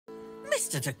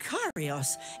Mr.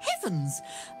 Dekarios, heavens!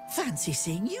 Fancy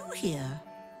seeing you here.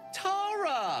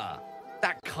 Tara!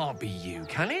 That can't be you,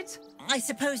 can it? I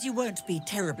suppose you won't be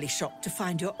terribly shocked to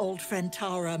find your old friend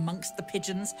Tara amongst the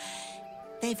pigeons.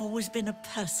 They've always been a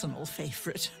personal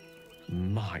favourite.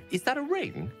 My, is that a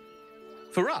ring?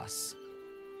 For us?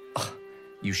 Oh,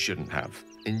 you shouldn't have.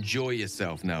 Enjoy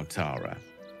yourself now, Tara.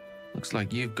 Looks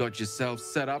like you've got yourself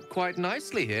set up quite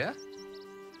nicely here.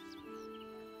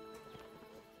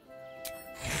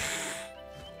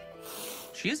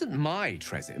 She isn't my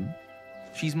Trezim.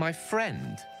 She's my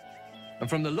friend. And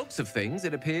from the looks of things,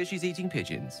 it appears she's eating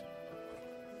pigeons.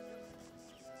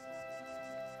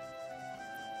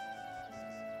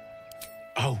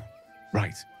 Oh,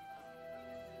 right.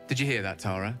 Did you hear that,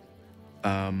 Tara?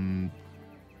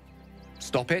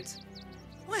 Stop it?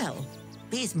 Well,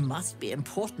 these must be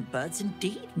important birds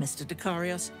indeed, Mr.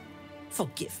 Dekarios.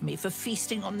 Forgive me for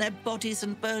feasting on their bodies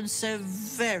and bones so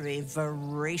very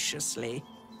voraciously.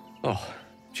 Oh,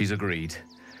 she's agreed.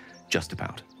 Just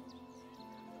about.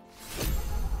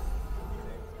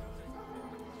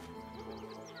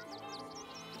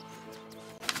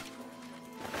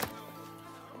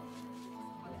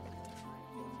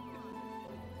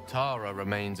 Tara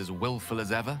remains as willful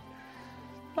as ever.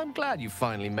 I'm glad you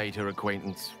finally made her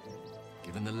acquaintance.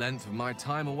 Given the length of my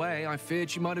time away, I feared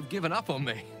she might have given up on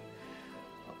me.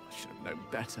 Oh, I should have known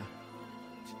better.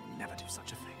 She'd never do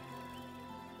such a thing.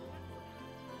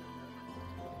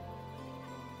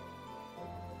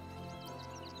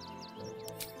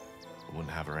 I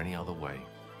wouldn't have her any other way.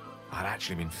 I'd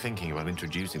actually been thinking about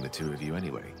introducing the two of you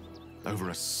anyway. Over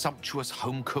a sumptuous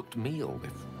home-cooked meal,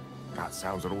 if that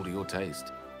sounds at all to your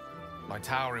taste. My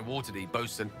tower in Waterdeep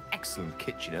boasts an excellent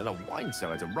kitchen and a wine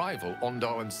cellar to rival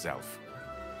Ondar himself.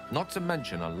 Not to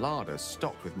mention a larder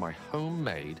stocked with my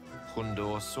homemade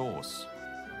Hundor sauce.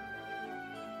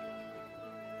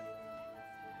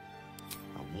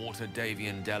 A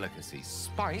Waterdavian delicacy,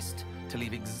 spiced to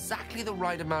leave exactly the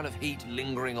right amount of heat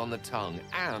lingering on the tongue,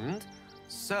 and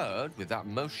served with that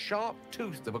most sharp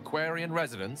tooth of Aquarian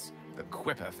residents, the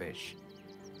quipper fish.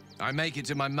 I make it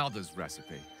to my mother's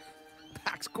recipe.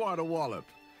 Packs quite a wallop,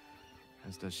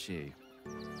 as does she.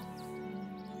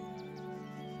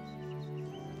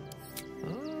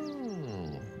 Oh,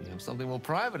 you have something more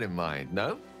private in mind,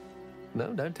 no?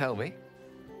 No, don't tell me.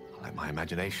 I'll let my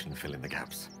imagination fill in the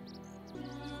gaps.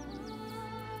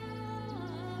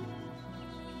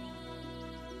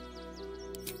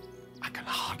 I can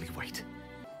hardly wait.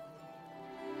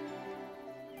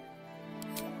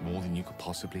 More than you could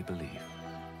possibly believe.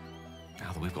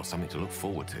 Now that we've got something to look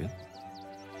forward to,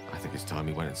 I think it's time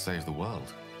we went and saved the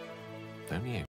world. Don't you?